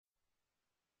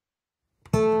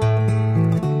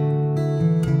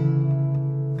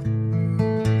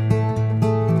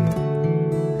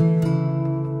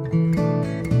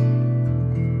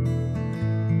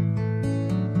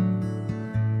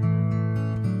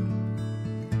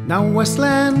Now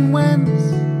Westlin winds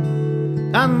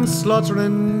and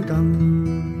slaughtering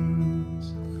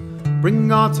guns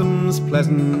bring autumn's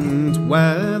pleasant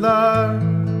weather.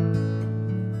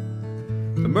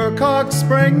 The Murcock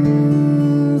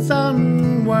springs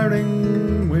on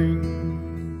wearing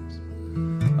wings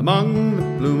among the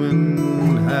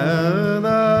blooming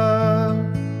heather.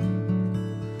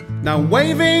 Now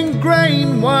waving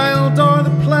grain wild o'er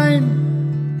the plain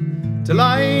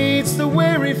delights the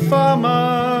weary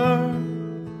farmer,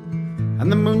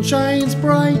 and the moon shines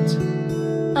bright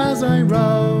as I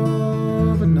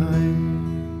rove at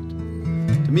night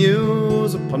to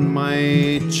muse upon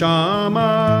my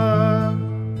charmer.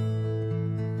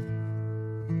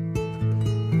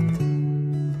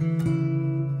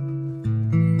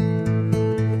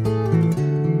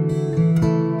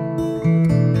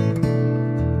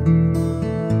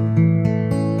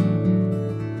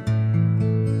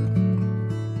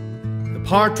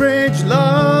 Partridge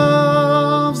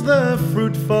loves the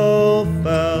fruitful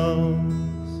fells,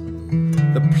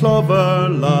 the plover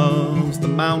loves the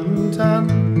mountain,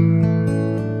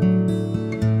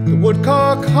 the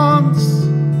woodcock haunts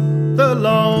the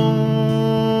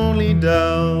lonely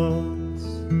dells,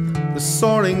 the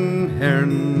soaring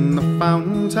heron the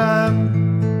fountain.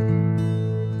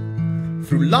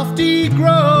 Through lofty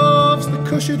groves the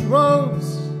cushat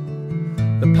roves,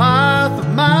 the path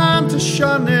of man to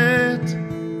shun it,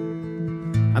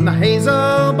 and the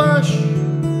hazel bush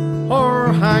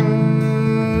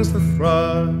o'erhangs the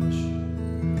thrush,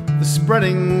 the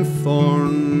spreading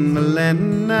thorn the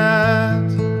linnet.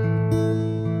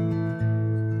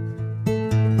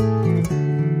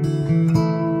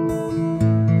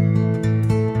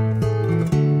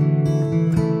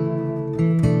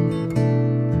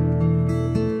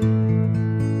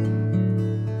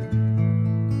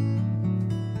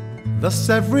 Thus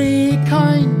every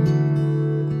kind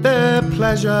their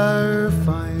pleasure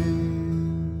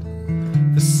find,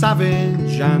 the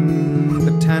savage and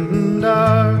the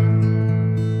tender.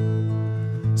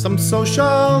 Some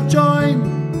social join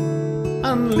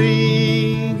and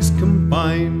leagues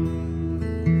combine,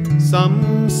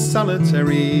 some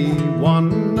solitary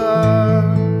wander.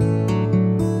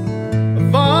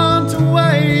 Avaunt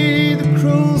away the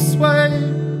cruel sway,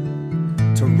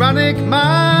 tyrannic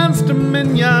man's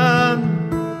dominion,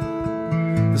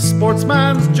 the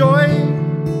sportsman's joy,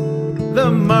 the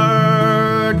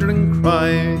murdering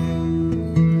cry,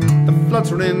 the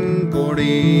fluttering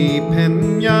gaudy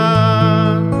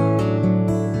pinion.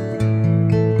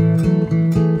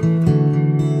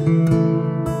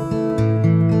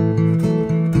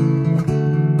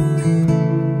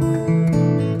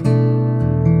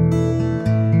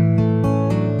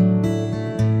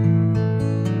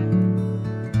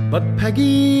 But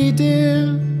Peggy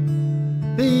dear,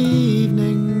 the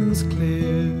evening's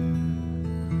clear,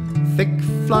 thick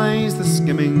flies the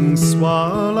skimming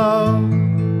swallow,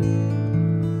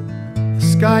 the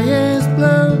sky is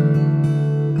blue,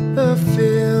 the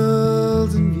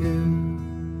fields in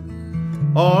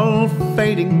view, all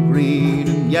fading green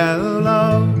and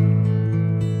yellow.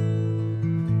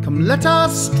 Come let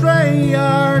us stray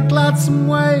our gladsome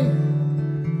way,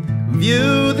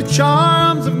 view the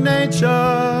charms of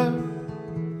nature,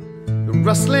 the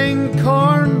rustling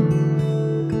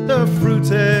corn, the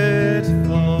fruited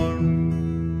thorn,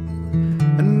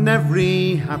 and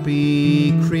every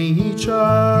happy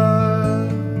creature.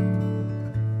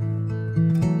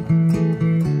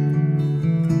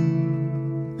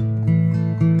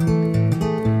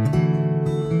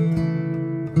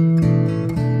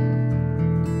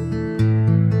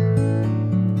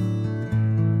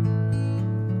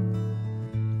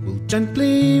 We'll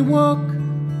gently walk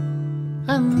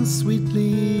and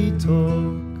sweetly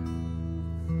talk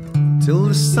till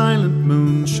the silent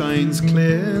moon shines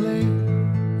clearly.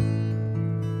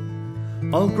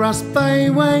 I'll grasp thy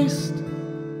waist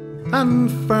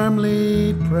and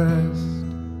firmly pressed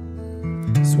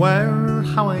swear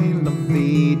how I love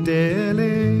thee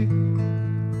dearly.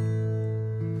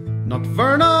 Not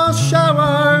vernal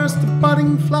showers to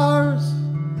budding flowers,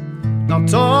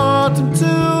 not autumn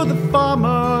to the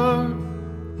farmer,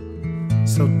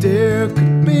 so dear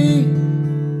could be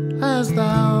as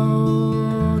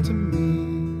thou to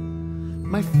me,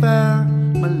 my fair,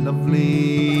 my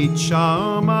lovely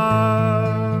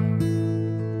charmer.